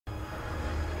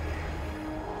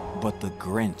But the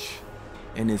Grinch,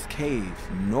 in his cave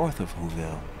north of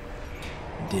Whoville,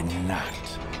 did not.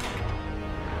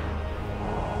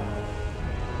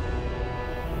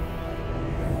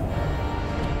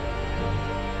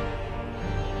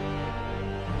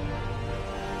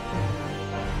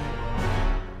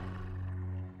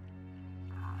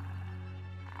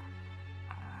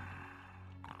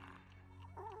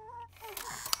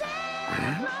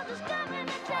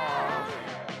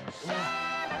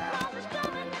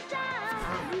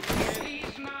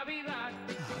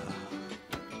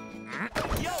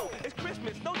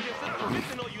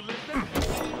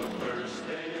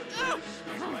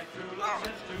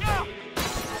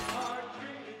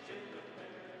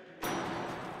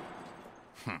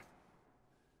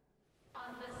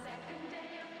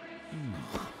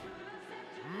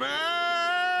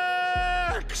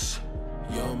 Max!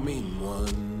 You're a mean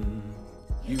one.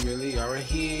 You really are a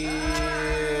heel.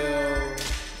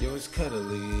 You're as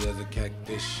cuddly as a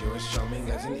cactus. You're as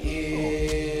charming as an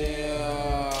eel.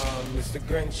 Mr.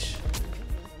 Grinch,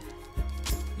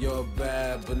 you're a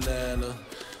bad banana.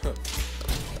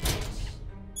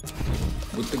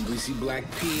 With the greasy black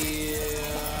peel.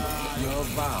 You're a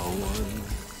vile one.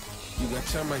 You got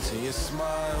termites in your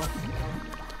smile.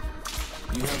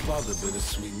 You have all the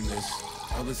bittersweetness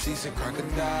of a seasoned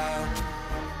crocodile.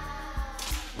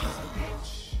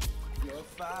 You're a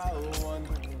foul one.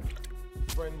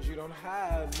 Friends you don't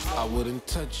have. I wouldn't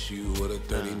touch you with a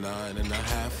 39 and a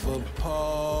half a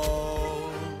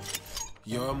pole.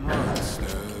 You're a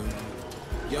monster.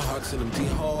 Your heart's an empty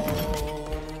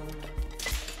hole.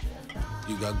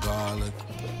 You got garlic.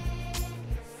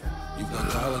 You got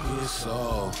garlic in your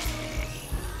soul.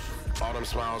 All them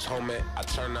smiles, homie, I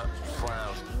turn up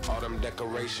frowns. All them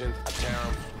decorations, I tear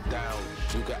them down.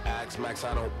 You can ask Max,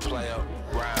 I don't play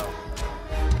around.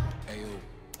 Hey,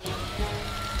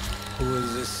 who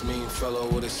is this mean fellow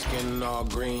with his skin all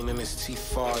green and his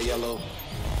teeth all yellow?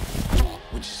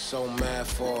 What you so mad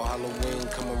for? Halloween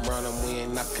come around and we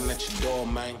ain't knocking at your door,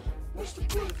 man. You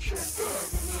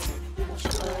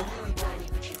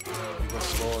gonna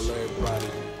spoil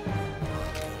everybody.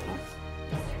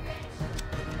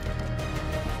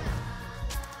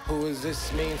 Who is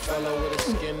this mean fellow with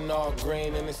his skin all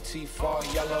green and his teeth all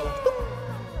yellow?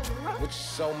 What you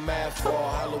so mad for?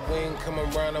 Halloween come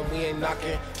around and we ain't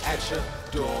knocking at your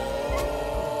door.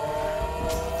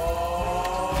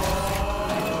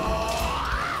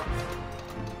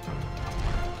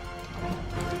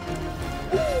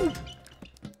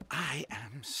 I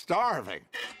am starving.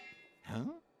 Huh?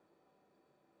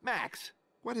 Max,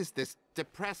 what is this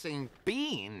depressing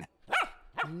bean?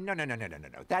 No.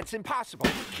 That's impossible.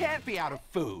 You can't be out of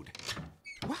food.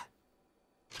 What?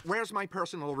 Where's my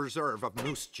personal reserve of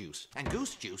moose juice and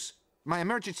goose juice? My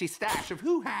emergency stash of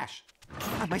hoo hash?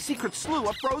 And my secret slew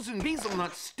of frozen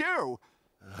hazelnut stew?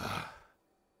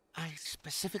 I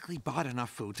specifically bought enough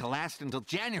food to last until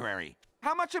January.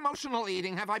 How much emotional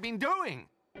eating have I been doing?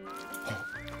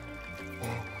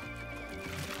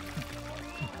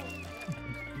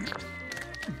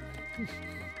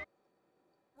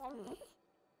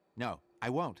 No, I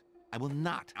won't. I will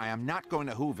not. I am not going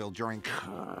to Whoville during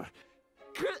Christmas!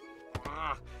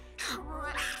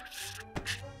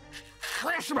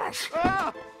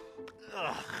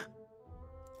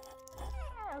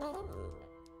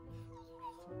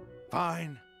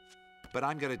 Fine, but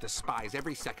I'm gonna despise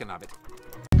every second of it.